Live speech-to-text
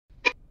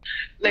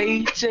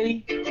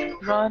Lady,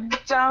 running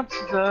down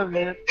to the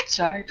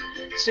riptide,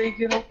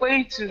 taken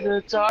away to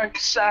the dark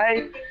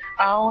side.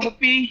 I wanna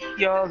be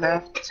your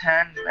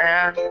left-hand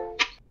man.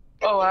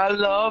 Oh, I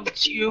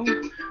loved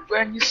you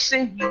when you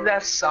sing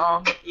that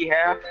song,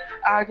 yeah.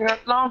 I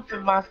got lump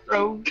in my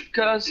throat,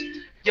 cause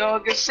you're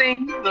gonna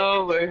sing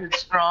the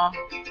words wrong.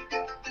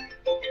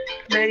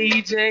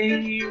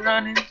 Lady,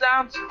 running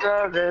down to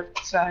the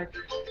riptide,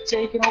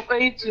 taken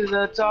away to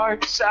the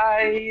dark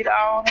side.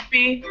 I wanna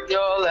be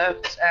your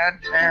left-hand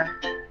man.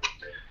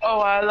 Oh,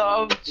 I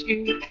loved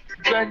you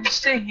when you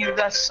singing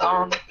that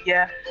song,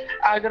 yeah.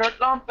 I got a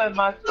lump in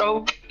my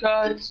throat,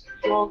 cause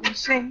you're gonna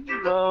sing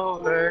the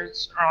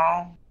words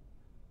wrong.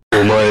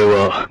 お前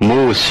は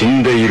もう死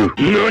んでいる。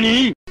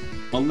何?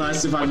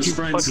 Unless if I was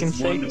friends fucking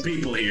with one of the say?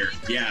 people here.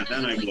 Yeah,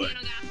 then I would.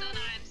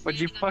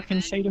 What'd you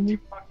fucking say to me?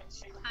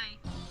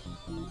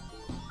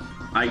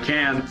 I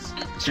can't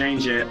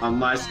change it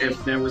unless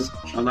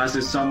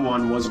if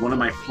someone was one of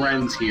my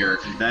friends here,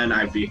 then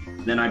I'd be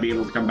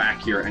able to come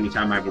back here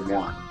anytime I would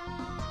want.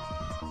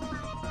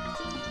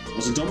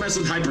 Also, don't mess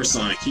with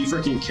Hypersonic. He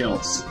freaking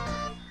kills.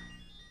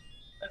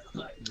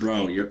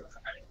 Bro, you're.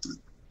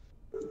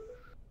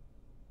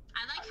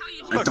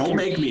 Don't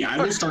make me. I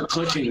will start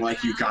clicking like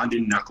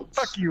Ugandan knuckles.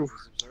 Fuck you.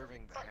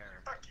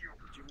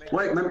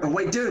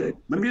 Wait, dude.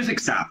 My music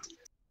stopped.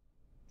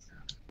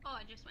 Oh,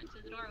 I just went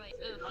to the doorway.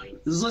 Ooh.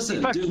 Just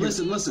listen, Fuck dude. you.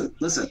 Listen.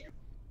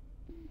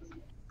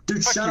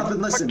 Dude, Fuck shut you. up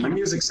and listen. Fuck My you.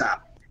 music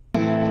stopped.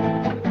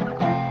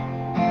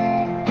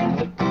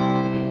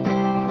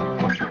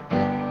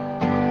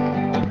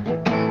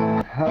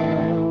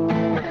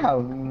 How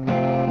long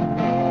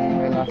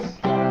will I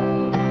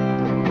stand?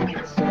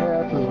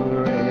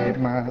 Separate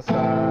my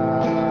side.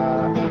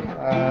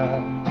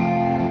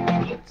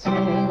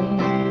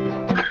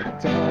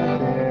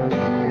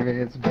 Don't believe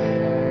it's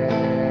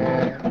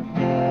bad.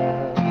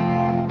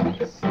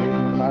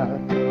 Slit my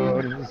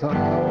throat is all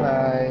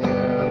I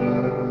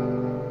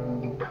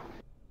ever.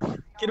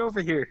 Get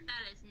over here.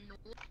 That is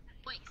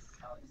noise.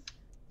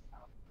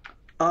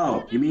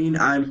 Oh, you mean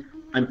I'm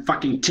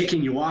fucking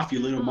ticking you off, you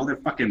little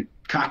motherfucking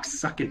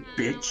cocksucking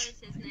bitch? What was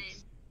his name?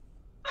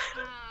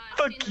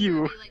 Fuck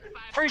you.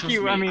 Frick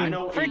you, I mean,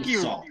 know frick you.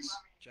 insults.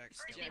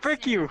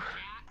 Frick you.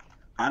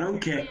 I don't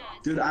care,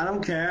 dude. I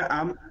don't care.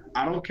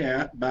 I don't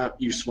care about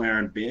you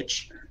swearing,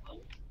 bitch.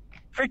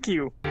 Frick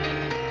you.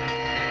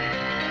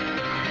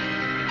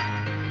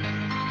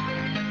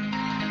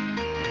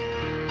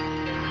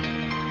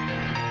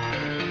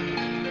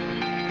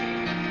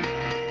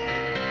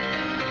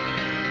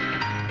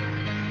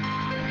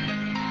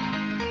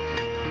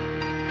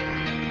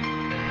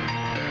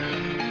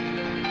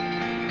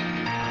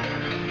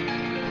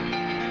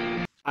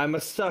 I'm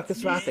a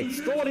circus rat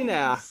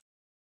extraordinaire,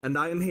 and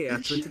I am here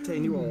to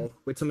entertain you all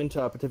with some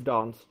interpretive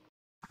dance.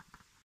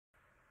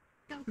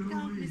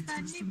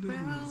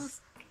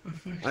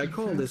 I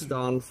call this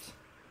dance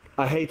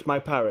I Hate My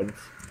Parents.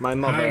 My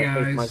mother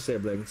hates my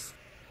siblings.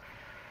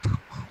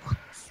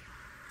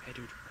 Hey,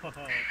 dude.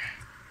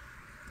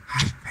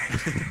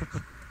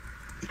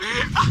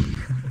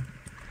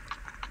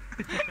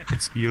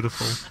 It's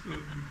beautiful.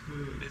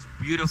 It's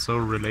beautiful. So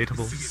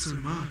relatable. So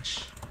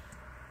much.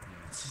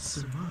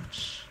 So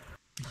much.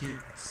 Yet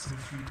so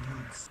few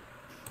dance.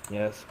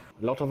 Yes,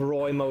 a lot of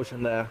raw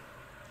emotion there.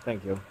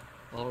 Thank you.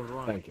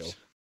 Alright. Thank you.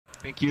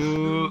 Thank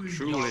you.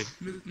 Truly.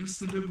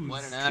 Mr. Nibbles.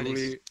 What an artist.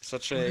 Truly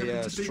such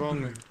a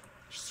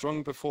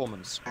strong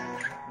performance.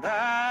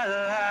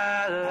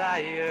 Liar,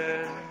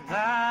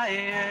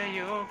 liar,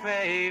 you'll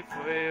pay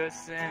for your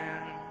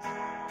sins,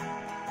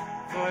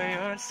 for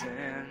your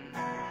sins.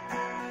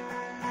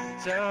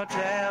 So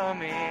tell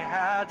me,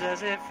 how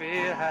does it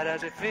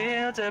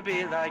feel to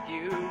be like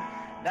you?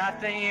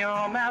 Nothing in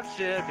your mouth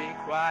should be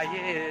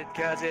quiet,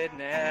 cause it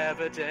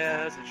never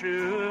tells the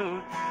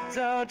truth.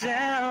 So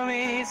tell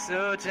me,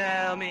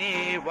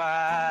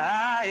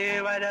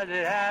 why does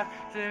it have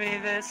to be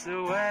this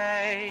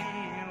way?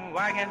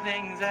 Why can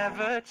things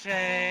ever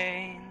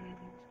change?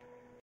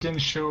 Can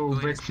show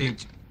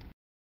backflip.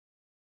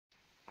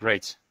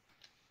 Great.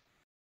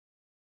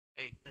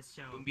 Hey,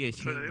 don't be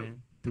ashamed,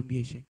 man. Don't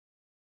be ashamed.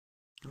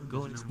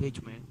 Go on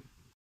stage, man.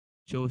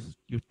 Show us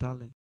your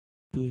talent.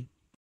 Do it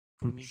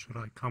for me. Should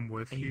I come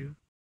with you?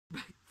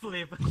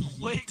 Flip.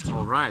 Wait.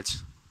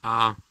 Alright.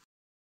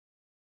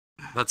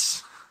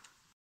 That's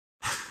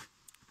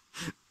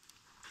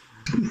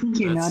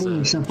You're nodding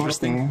yourself up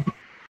there.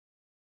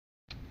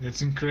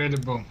 That's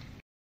incredible.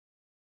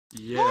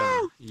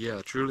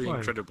 Yeah, truly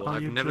incredible.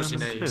 I've never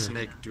seen a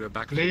snake do a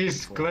backflip.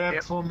 Please before.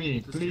 clap for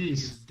me,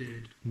 please.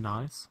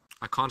 Nice.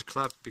 I can't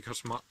clap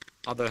because my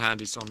other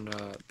hand is on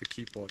the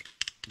keyboard.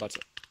 But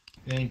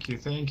Thank you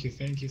so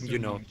you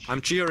know, much.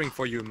 I'm cheering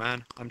for you,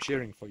 man. I'm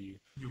cheering for you.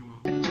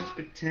 Just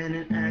pretend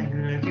and act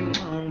like you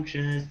won't.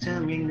 Just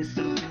tell me there's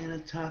something to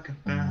talk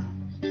about.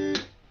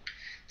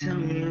 Tell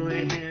me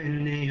we're here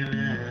and you're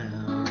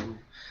out.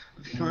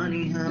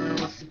 Funny how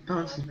it was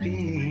supposed to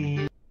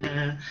be.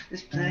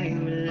 This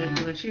playing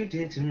with what you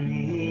did to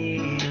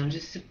me. I'm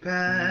just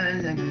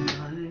surprised I got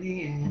caught in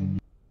the end.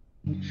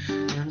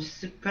 I'm just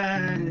surprised.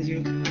 surprised you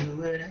do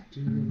what I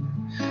do.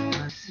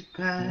 I'm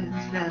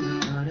surprised,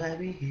 never thought I'd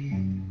be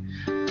here.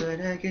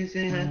 But I guess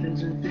it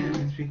happens when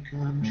feelings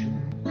become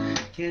true.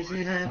 Guess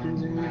it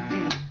happens when your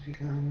feelings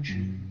become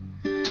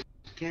true.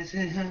 Guess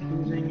it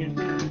happens when your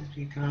feelings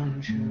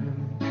become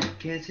true.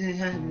 Guess it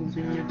happens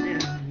when your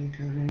feelings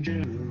become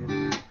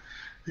true.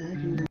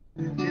 Happens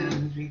when your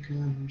feelings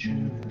become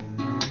true.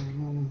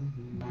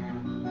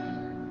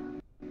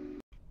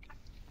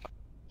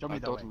 I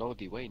don't know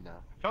the way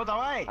now. Show the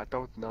way! I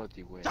don't know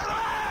the way.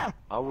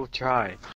 I will try.